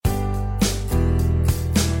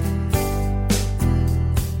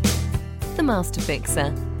Master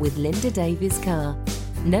Fixer with Linda Davies Carr.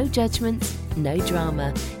 No judgment, no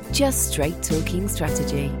drama, just straight talking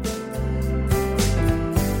strategy.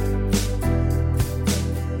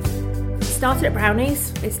 Started at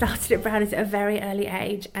Brownies. It started at Brownies at a very early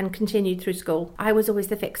age and continued through school. I was always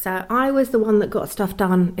the fixer. I was the one that got stuff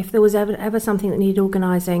done. If there was ever something that needed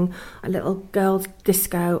organising, a little girls'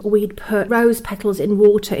 disco, we'd put rose petals in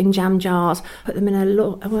water in jam jars, put them in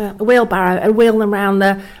a wheelbarrow and wheel them around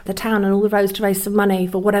the town and all the roads to raise some money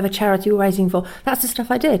for whatever charity we were raising for. That's the stuff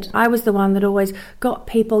I did. I was the one that always got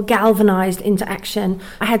people galvanised into action.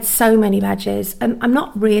 I had so many badges. I'm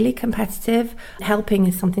not really competitive. Helping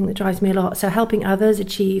is something that drives me a lot. So helping others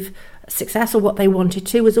achieve success or what they wanted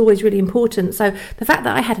to was always really important. So the fact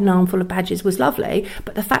that I had an armful of badges was lovely,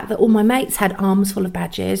 but the fact that all my mates had arms full of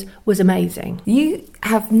badges was amazing. You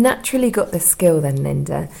have naturally got the skill then,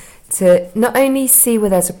 Linda, to not only see where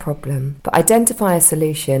there's a problem, but identify a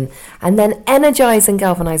solution and then energise and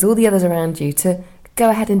galvanise all the others around you to go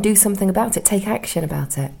ahead and do something about it, take action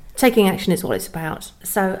about it. Taking action is what it's about.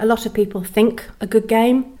 So a lot of people think a good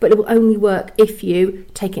game, but it will only work if you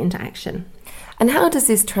take it into action. And how does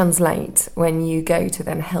this translate when you go to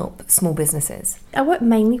then help small businesses? I work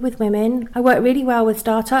mainly with women. I work really well with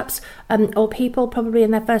startups or people probably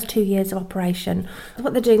in their first 2 years of operation.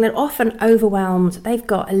 What they're doing, they're often overwhelmed. They've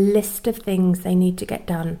got a list of things they need to get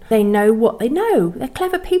done. They know what they know. They're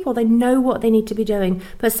clever people. They know what they need to be doing,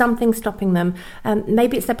 but something's stopping them.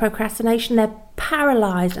 Maybe it's their procrastination. They're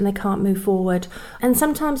paralysed and they can't move forward. And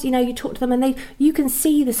sometimes, you talk to them and you can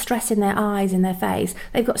see the stress in their eyes, in their face.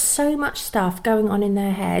 They've got so much stuff going on in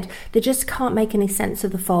their head, they just can't make any sense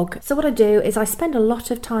of the fog. So what I do is I spend a lot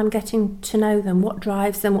of time getting to know them, what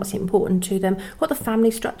drives them, what's important to them, what the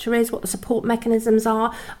family structure is, what the support mechanisms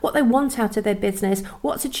are, what they want out of their business,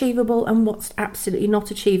 what's achievable and what's absolutely not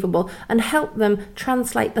achievable, and help them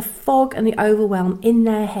translate the fog and the overwhelm in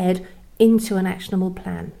their head into an actionable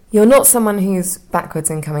plan. You're not someone who's backwards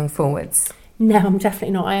and coming forwards. No, I'm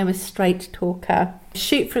definitely not. I am a straight talker.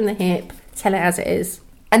 Shoot from the hip, tell it as it is.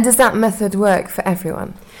 And does that method work for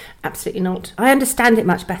everyone? Absolutely not. I understand it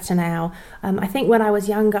much better now. I think when I was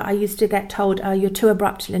younger, I used to get told, you're too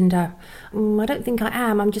abrupt, Linda. I don't think I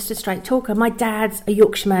am. I'm just a straight talker. My dad's a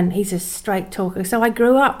Yorkshireman. He's a straight talker. So I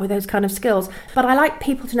grew up with those kind of skills. But I like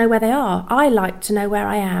people to know where they are. I like to know where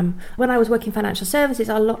I am. When I was working financial services,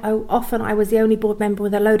 often I was the only board member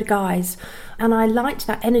with a load of guys. And I liked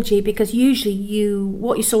that energy because usually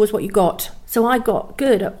what you saw was what you got. So I got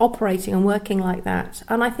good at operating and working like that.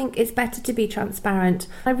 And I think it's better to be transparent.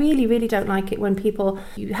 I really, really don't like it when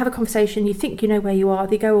you have a conversation, you think you know where you are,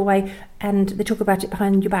 they go away and they talk about it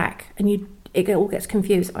behind your back and it all gets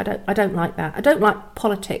confused. I don't like that. I don't like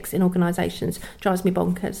politics in organisations. It drives me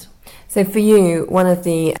bonkers. So for you, one of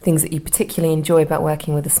the things that you particularly enjoy about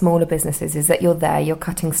working with the smaller businesses is that you're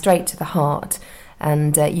cutting straight to the heart.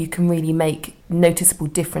 And you can really make noticeable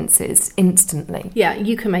differences instantly. Yeah,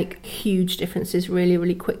 you can make huge differences really,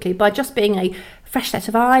 really quickly by just being a fresh set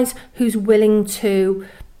of eyes who's willing to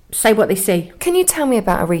say what they see. Can you tell me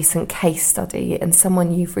about a recent case study and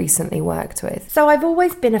someone you've recently worked with? So I've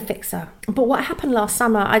always been a fixer. But what happened last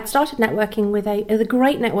summer, I'd started networking with a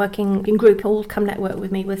great networking group called Come Network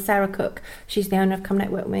With Me with Sarah Cook. She's the owner of Come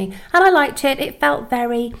Network With Me. And I liked it. It felt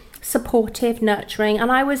very supportive, nurturing,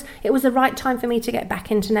 and it was the right time for me to get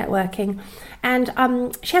back into networking. And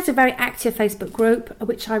she has a very active Facebook group,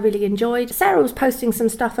 which I really enjoyed. Sarah was posting some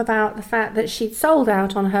stuff about the fact that she'd sold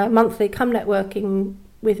out on her monthly Come Networking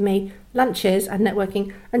With Me lunches and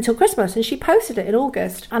networking until Christmas, and she posted it in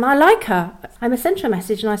August. And I like her. I sent her a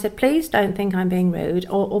message and I said, please don't think I'm being rude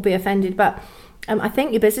or be offended, but I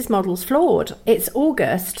think your business model's flawed. It's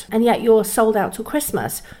August and yet you're sold out till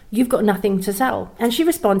Christmas. You've got nothing to sell. And she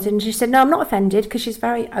responded and she said, no, I'm not offended, because she's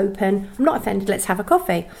very open. I'm not offended, let's have a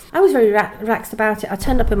coffee. I was very relaxed about it. I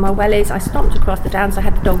turned up in my wellies, I stomped across the downs, I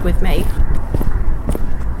had the dog with me.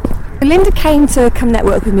 Linda came to Come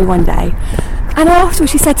Network With Me one day, and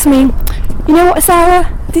afterwards she said to me, you know what,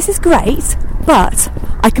 Sarah, this is great, but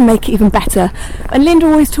I can make it even better. And Linda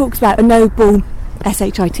always talks about a noble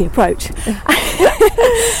SHIT approach.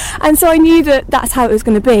 And so I knew that that's how it was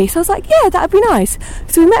going to be. So I was like, yeah, that would be nice.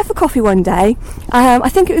 So we met for coffee one day. I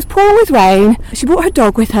think it was pouring with rain. She brought her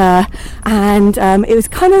dog with her, and it was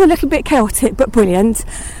kind of a little bit chaotic but brilliant.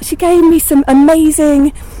 She gave me some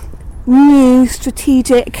amazing new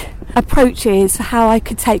strategic approaches for how I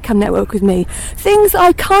could take Come Network With Me. Things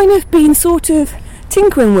I'd kind of been sort of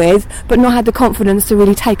tinkering with but not had the confidence to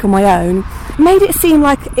really take on my own. Made it seem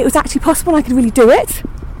like it was actually possible and I could really do it.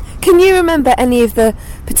 Can you remember any of the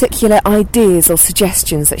particular ideas or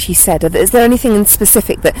suggestions that she said? Is there anything in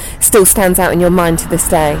specific that still stands out in your mind to this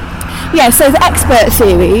day? Yeah, so the expert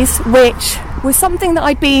series, which was something that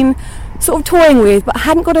I'd been sort of toying with, but I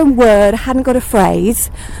hadn't got a word, I hadn't got a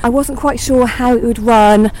phrase. I wasn't quite sure how it would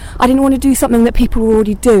run. I didn't want to do something that people were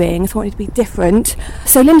already doing, so I wanted to be different.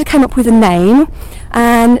 So Linda came up with a name,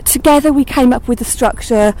 and together we came up with the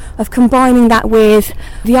structure of combining that with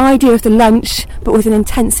the idea of the lunch, but with an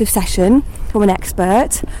intensive session from an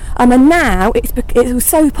expert. And now it was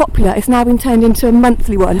so popular, it's now been turned into a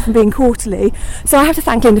monthly one from being quarterly. So I have to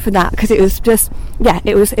thank Linda for that, because it was just,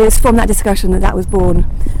 it was from that discussion that was born.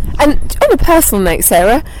 And on a personal note,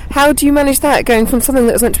 Sarah, how do you manage that, going from something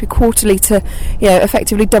that was meant to be quarterly to,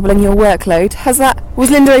 effectively doubling your workload?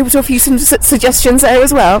 Was Linda able to offer you some suggestions there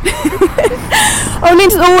as well? Oh,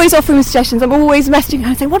 Linda's always offering suggestions. I'm always messaging her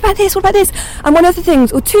and saying, what about this? And one of the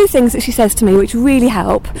things, or two things that she says to me which really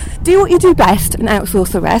help: do what you do best and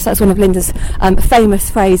outsource the rest. That's one of Linda's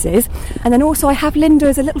famous phrases. And then also I have Linda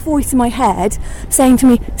as a little voice in my head saying to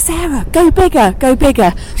me, Sarah, go bigger, go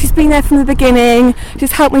bigger. She's been there from the beginning.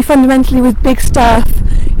 She's helped me fundamentally with big stuff.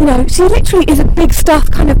 She literally is a big stuff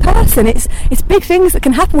kind of person. It's big things that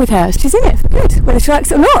can happen with her. She's in it for good, whether she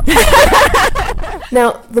likes it or not.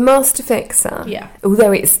 Now, the Master Fixer,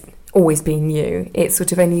 although it's always been you, it's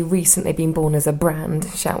sort of only recently been born as a brand,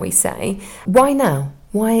 shall we say. Why now?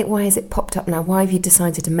 Why has it popped up now? Why have you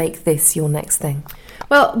decided to make this your next thing?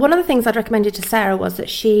 Well, one of the things I'd recommended to Sarah was that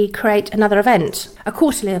she create another event, a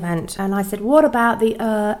quarterly event. And I said, what about the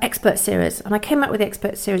expert series? And I came up with the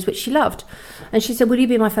expert series, which she loved. And she said, will you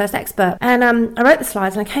be my first expert? And I wrote the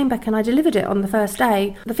slides and I came back and I delivered it on the first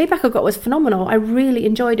day. The feedback I got was phenomenal. I really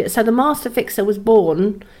enjoyed it. So the Master Fixer was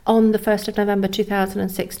born on the 1st of November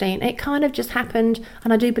 2016. It kind of just happened,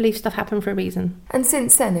 and I do believe stuff happened for a reason. And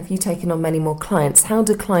since then, have you taken on many more clients? How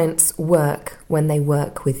do clients work when they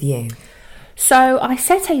work with you? So I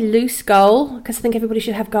set a loose goal, because I think everybody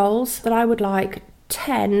should have goals, that I would like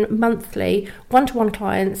 10 monthly one-to-one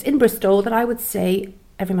clients in Bristol that I would see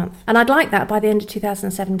every month. And I'd like that by the end of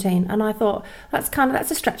 2017. And I thought,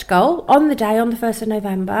 that's a stretch goal. On the day, on the 1st of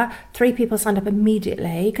November, 3 people signed up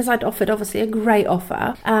immediately, because I'd offered obviously a great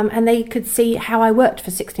offer, and they could see how I worked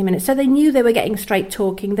for 60 minutes. So they knew they were getting straight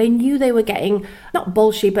talking. They knew they were getting not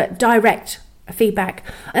bullshit, but direct feedback,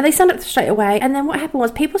 and they signed up straight away. And then what happened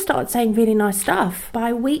was people started saying really nice stuff.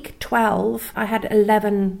 By week 12 I had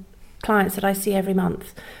 11 clients that I see every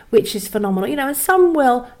month, which is phenomenal. And some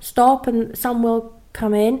will stop and some will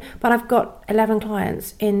come in, but I've got 11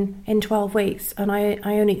 clients in 12 weeks, and I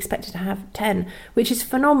only expected to have 10, which is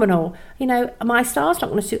phenomenal. My style's not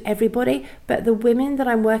going to suit everybody, but the women that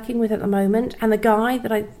I'm working with at the moment, and the guy that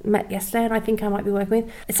I met yesterday and I think I might be working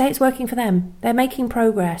with, say it's working for them. They're making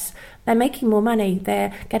progress, they're making more money,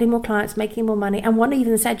 they're getting more clients, making more money, and one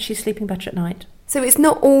even said she's sleeping better at night. So it's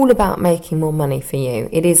not all about making more money for you,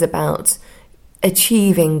 it is about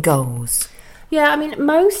achieving goals. Yeah,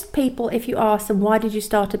 most people, if you ask them, why did you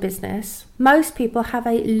start a business? Most people have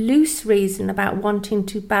a loose reason about wanting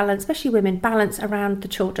to balance, especially women, balance around the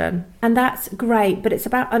children. And that's great, but it's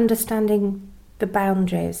about understanding the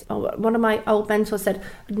boundaries. One of my old mentors said,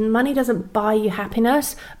 money doesn't buy you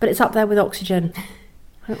happiness, but it's up there with oxygen.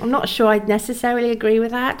 I'm not sure I necessarily agree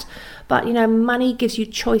with that, but money gives you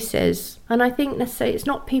choices. And I think necessarily it's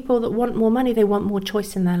not people that want more money, they want more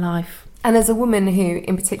choice in their life. And as a woman who,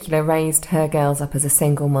 in particular, raised her girls up as a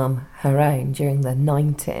single mum, her own, during the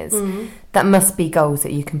 90s, that must be goals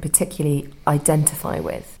that you can particularly identify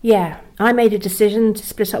with. Yeah, I made a decision to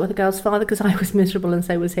split up with the girl's father because I was miserable and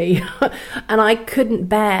so was he. And I couldn't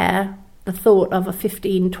bear the thought of a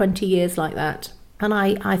 15, 20 years like that. And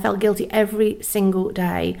I felt guilty every single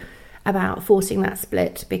day about forcing that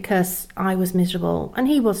split because I was miserable and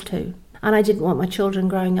he was too. And I didn't want my children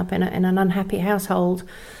growing up in an unhappy household.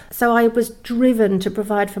 So I was driven to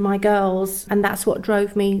provide for my girls, and that's what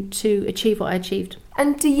drove me to achieve what I achieved.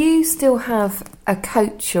 And do you still have a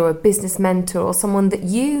coach or a business mentor or someone that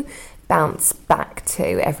you bounce back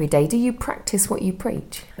to every day? Do you practice what you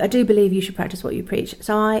preach? I do believe you should practice what you preach.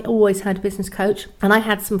 So I always had a business coach, and I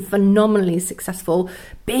had some phenomenally successful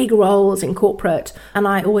big roles in corporate, and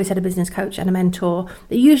I always had a business coach and a mentor.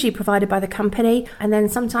 They're usually provided by the company, and then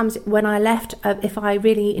sometimes when I left, if I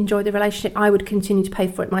really enjoyed the relationship, I would continue to pay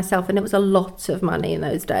for it myself, and it was a lot of money in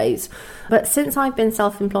those days. But since I've been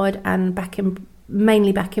self-employed and back in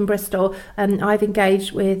mainly back in Bristol. I've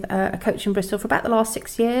engaged with a coach in Bristol for about the last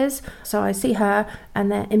 6 years. So I see her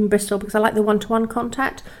and they're in Bristol because I like the one-to-one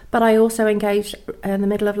contact. But I also engaged in the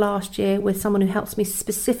middle of last year with someone who helps me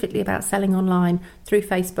specifically about selling online through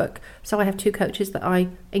Facebook. So I have 2 coaches that I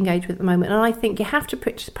engage with at the moment. And I think you have to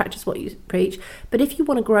practice what you preach. But if you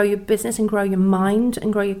want to grow your business and grow your mind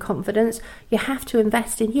and grow your confidence, you have to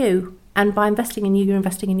invest in you. And by investing in you, you're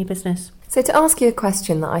investing in your business. So to ask you a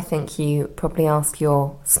question that I think you probably ask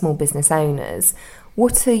your small business owners,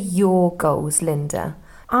 what are your goals, Linda?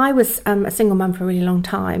 I was a single mum for a really long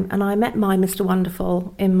time, and I met my Mr.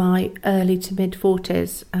 Wonderful in my early to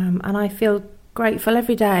mid-40s, and I feel grateful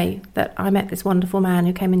every day that I met this wonderful man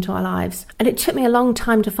who came into our lives. And it took me a long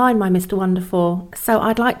time to find my Mr. Wonderful, so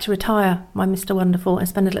I'd like to retire my Mr. Wonderful and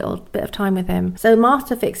spend a little bit of time with him. So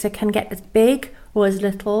Master Fixer can get as big or as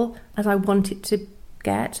little as I want it to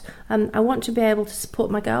get. I want to be able to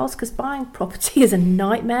support my girls, because buying property is a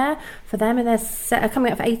nightmare for them, and they're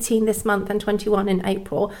coming up for 18 this month and 21 in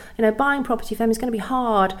April. Buying property for them is going to be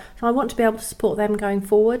hard, so I want to be able to support them going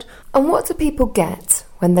forward. And what do people get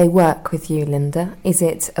when they work with you, Linda? Is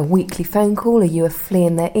it a weekly phone call? Are you a flea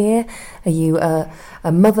in their ear? Are you a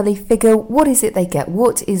motherly figure? What is it they get?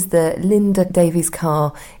 What is the Linda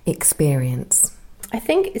Davies-Carr experience? I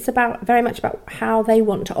think it's very much about how they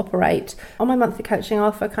want to operate. On my monthly coaching, I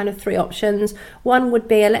offer kind of 3 options. One would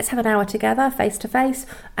be let's have an hour together, face-to-face,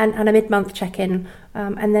 and a mid-month check-in.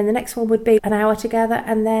 And then the next one would be an hour together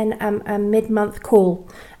and then a mid-month call.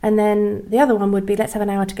 And then the other one would be let's have an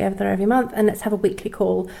hour together every month and let's have a weekly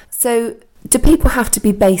call. So do people have to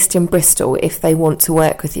be based in Bristol if they want to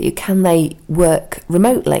work with you? Can they work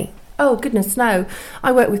remotely? Oh, goodness, no.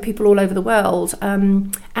 I work with people all over the world,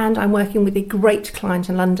 and I'm working with a great client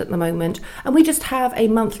in London at the moment. And we just have a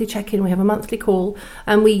monthly check-in. We have a monthly call,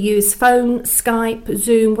 and we use phone, Skype,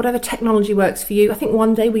 Zoom, whatever technology works for you. I think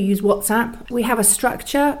one day we use WhatsApp. We have a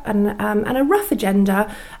structure and a rough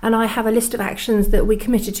agenda, and I have a list of actions that we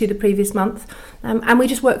committed to the previous month. And we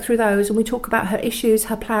just work through those, and we talk about her issues,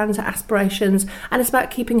 her plans, her aspirations, and it's about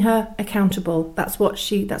keeping her accountable. That's what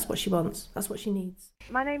she wants. That's what she needs.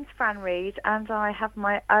 My name's Fran Reid, and I have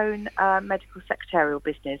my own medical secretarial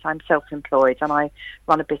business. I'm self-employed and I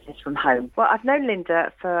run a business from home. Well, I've known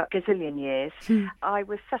Linda for a gazillion years. I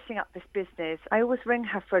was setting up this business. I always ring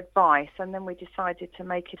her for advice, and then we decided to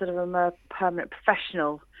make it sort of a more permanent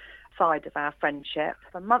professional side of our friendship.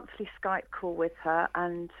 A monthly Skype call with her,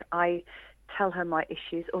 and I tell her my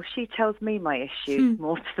issues, or she tells me my issues,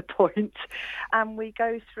 more to the point. And we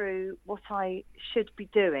go through what I should be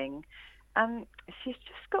doing. And she's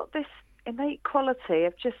just got this innate quality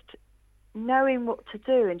of just knowing what to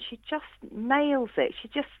do, and she just nails it. She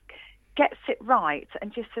just gets it right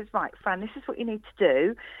and just says, right, Fran, this is what you need to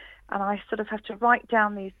do. And I sort of have to write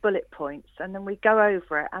down these bullet points, and then we go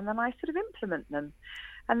over it, and then I sort of implement them.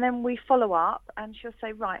 And then we follow up, and she'll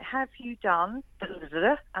say, right, have you done?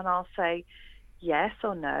 And I'll say, yes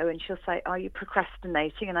or no. And she'll say, are you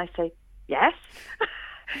procrastinating? And I say, yes.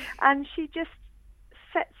 And she just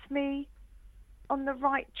sets me on the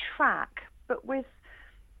right track, but with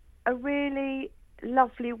a really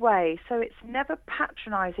lovely way. So it's never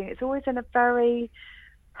patronising. It's always in a very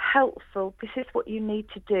helpful, this is what you need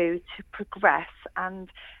to do to progress and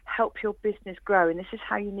help your business grow, and this is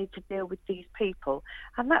how you need to deal with these people.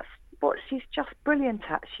 And that's what she's just brilliant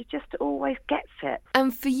at. She just always gets it.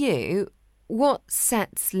 And for you, what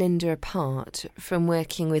sets Linda apart from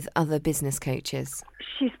working with other business coaches?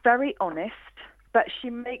 She's very honest, but she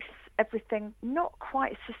makes everything not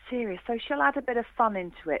quite so serious, so she'll add a bit of fun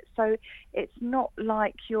into it, so it's not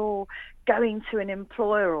like you're going to an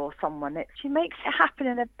employer or someone. She makes it happen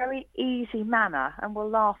in a very easy manner, and we'll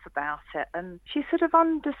laugh about it. And she sort of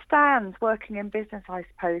understands working in business, I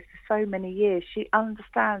suppose, for so many years. She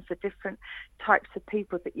understands the different types of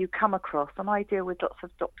people that you come across, and I deal with lots of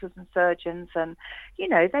doctors and surgeons, and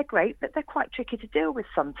they're great, but they're quite tricky to deal with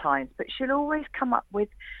sometimes. But she'll always come up with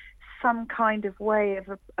some kind of way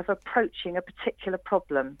of approaching a particular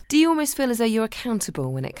problem. Do you almost feel as though you're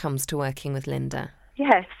accountable when it comes to working with Linda?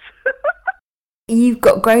 Yes. You've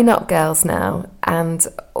got grown-up girls now, and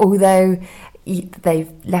although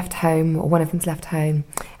they've left home, or one of them's left home,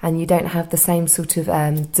 and you don't have the same sort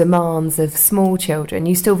of demands of small children,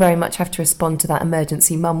 you still very much have to respond to that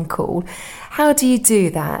emergency mum call. How do you do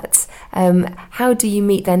that? How do you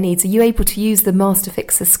meet their needs? Are you able to use the Master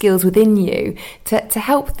Fixer skills within you to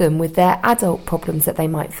help them with their adult problems that they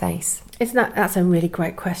might face? That's a really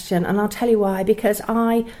great question, and I'll tell you why. Because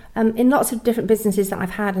I, in lots of different businesses that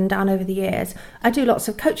I've had and done over the years, I do lots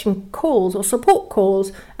of coaching calls or support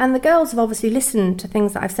calls, and the girls have obviously listened to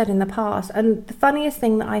things that I've said in the past. And the funniest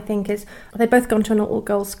thing that I think is they've both gone to an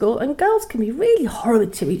all-girls school, and girls can be really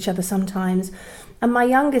horrid to each other sometimes. And my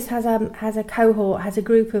youngest has a cohort, has a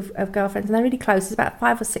group of girlfriends, and they're really close. There's about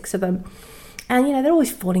 5 or 6 of them, and they're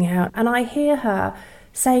always falling out. And I hear her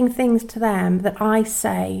saying things to them that I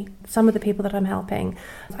say, some of the people that I'm helping.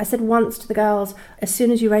 I said once to the girls, as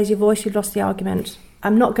soon as you raise your voice, you've lost the argument.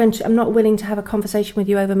 I'm not willing to have a conversation with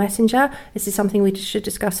you over Messenger. This is something we should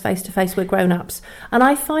discuss face to face. We're grown-ups. And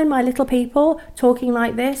I find my little people talking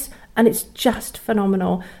like this, and it's just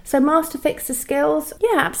phenomenal. So master fixer skills,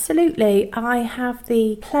 yeah, absolutely. I have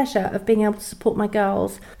the pleasure of being able to support my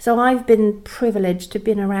girls. So I've been privileged to have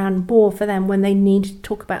been around more for them when they need to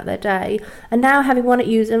talk about their day. And now having one at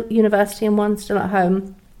university and one still at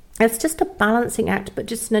home, it's just a balancing act, but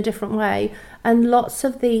just in a different way. And lots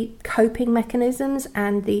of the coping mechanisms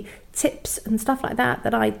and the tips and stuff like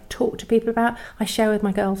that I talk to people about, I share with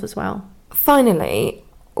my girls as well. Finally,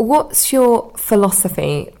 what's your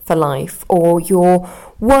philosophy for life, or your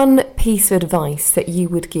one piece of advice that you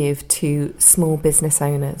would give to small business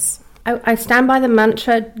owners? I stand by the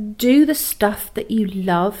mantra, do the stuff that you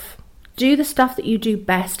love, do the stuff that you do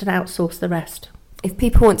best, and outsource the rest. If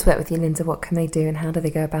people want to work with you, Linda, what can they do and how do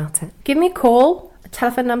they go about it? Give me a call.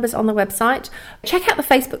 Telephone numbers on the website. Check out the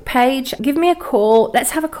Facebook page. Give me a call.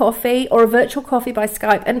 Let's have a coffee or a virtual coffee by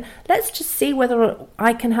Skype, and let's just see whether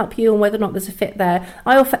I can help you and whether or not there's a fit there.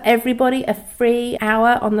 I offer everybody a free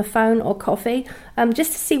hour on the phone or coffee,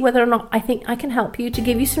 just to see whether or not I think I can help you, to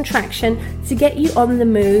give you some traction, to get you on the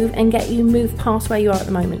move and get you moved past where you are at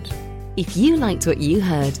the moment. If you liked what you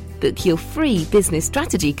heard, book your free business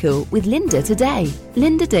strategy call with Linda today.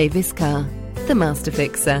 Linda Davis Carr, the Master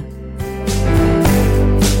Fixer.